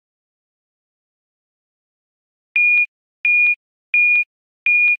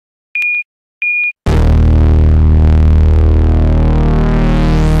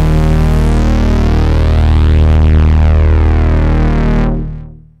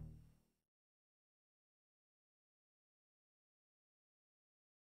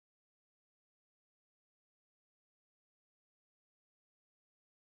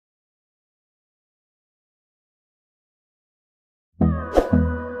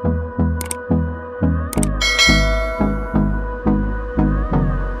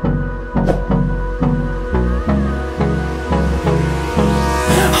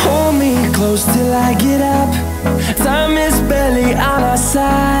close till I get up. Time is barely on our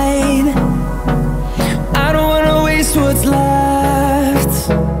side. I don't wanna waste what's left.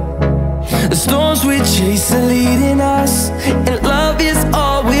 The storms we chase are leading us, and love is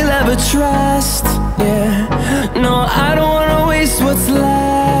all we'll ever trust. Yeah, no, I don't wanna waste what's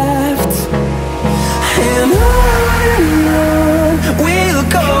left. And on we'll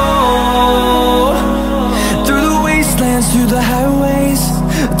go, through the wastelands, through the highways,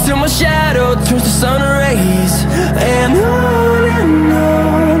 till my shadow turns to sun rays. And on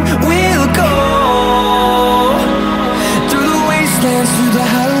we'll go, through the wastelands, through the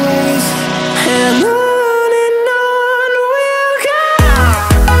highways, and on.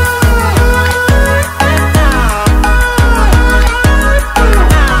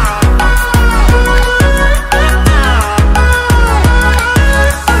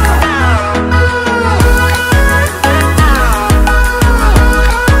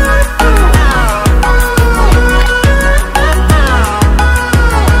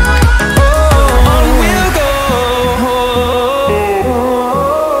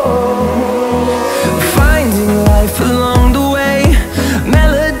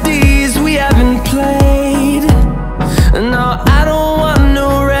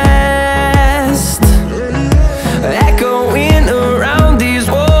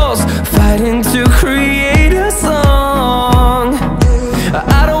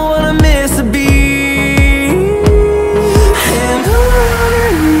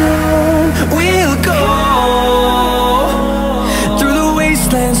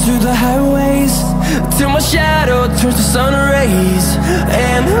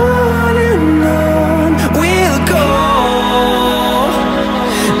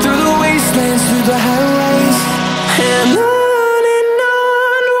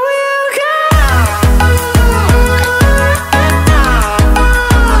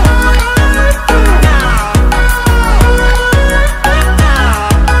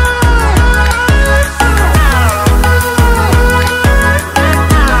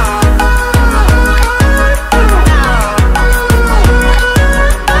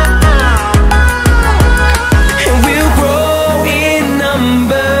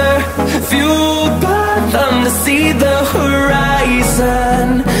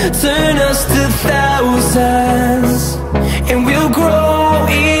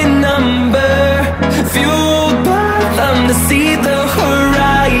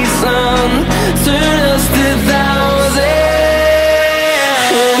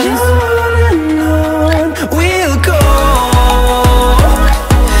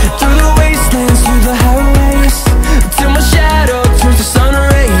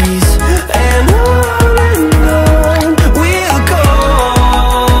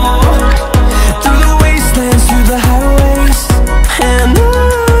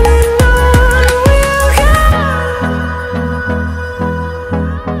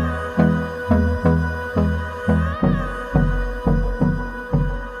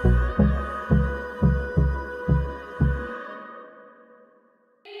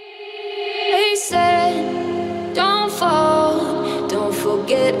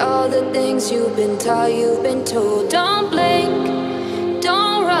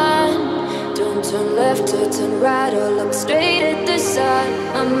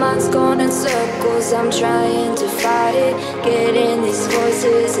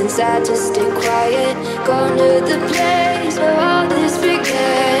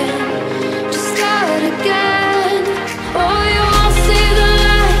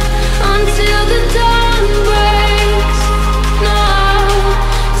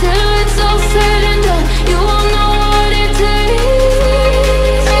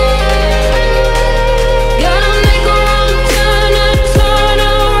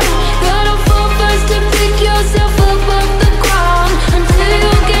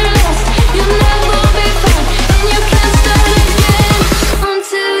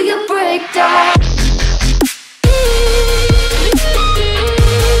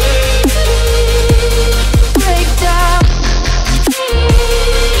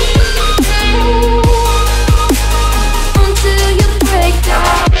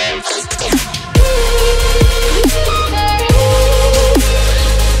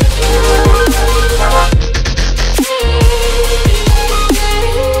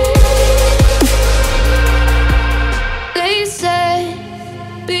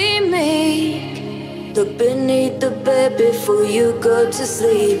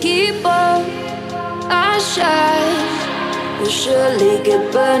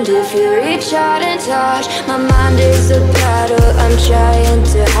 If you reach out and touch, my mind is a battle, I'm trying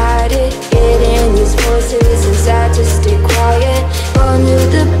to hide it. Getting these voices inside to stay quiet. Going to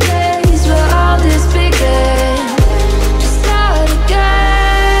the place where again, just start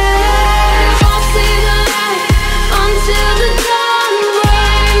again. You won't see the light until the dawn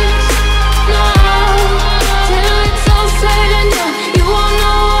breaks. No, till it's all said and done, you won't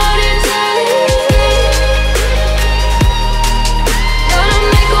know what it takes. Gotta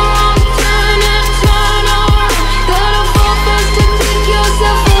make a wrong turn and turn around. Gotta fall first to pick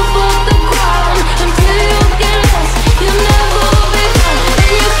yourself up off the ground. Until you get lost, you'll never be found,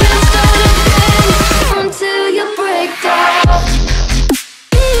 and you can't start again until you break down.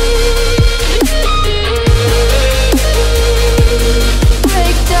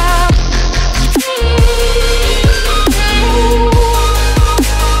 Break down.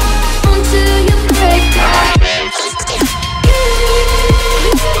 Until you break down.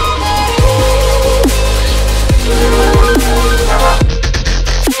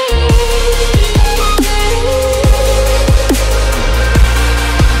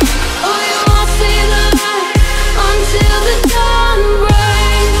 Oh, you won't see the light until the dawn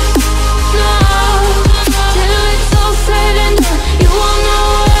breaks. No, till it's all said and done, you won't know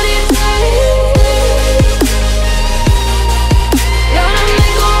what it takes. Gotta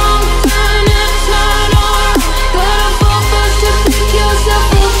make a wrong turn and turn around. Gotta fall first to pick yourself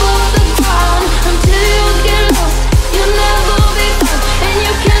up off the ground. Until you get lost, you'll never be found, and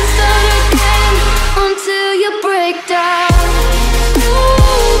you can't start again until you break down.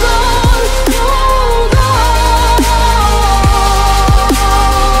 Hold on, hold on.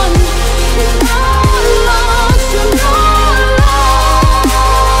 You're not lost, you're not lost.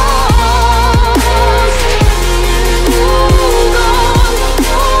 Hold on,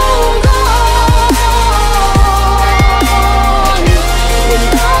 hold on. You're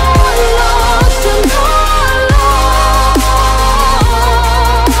not lost, you're not lost.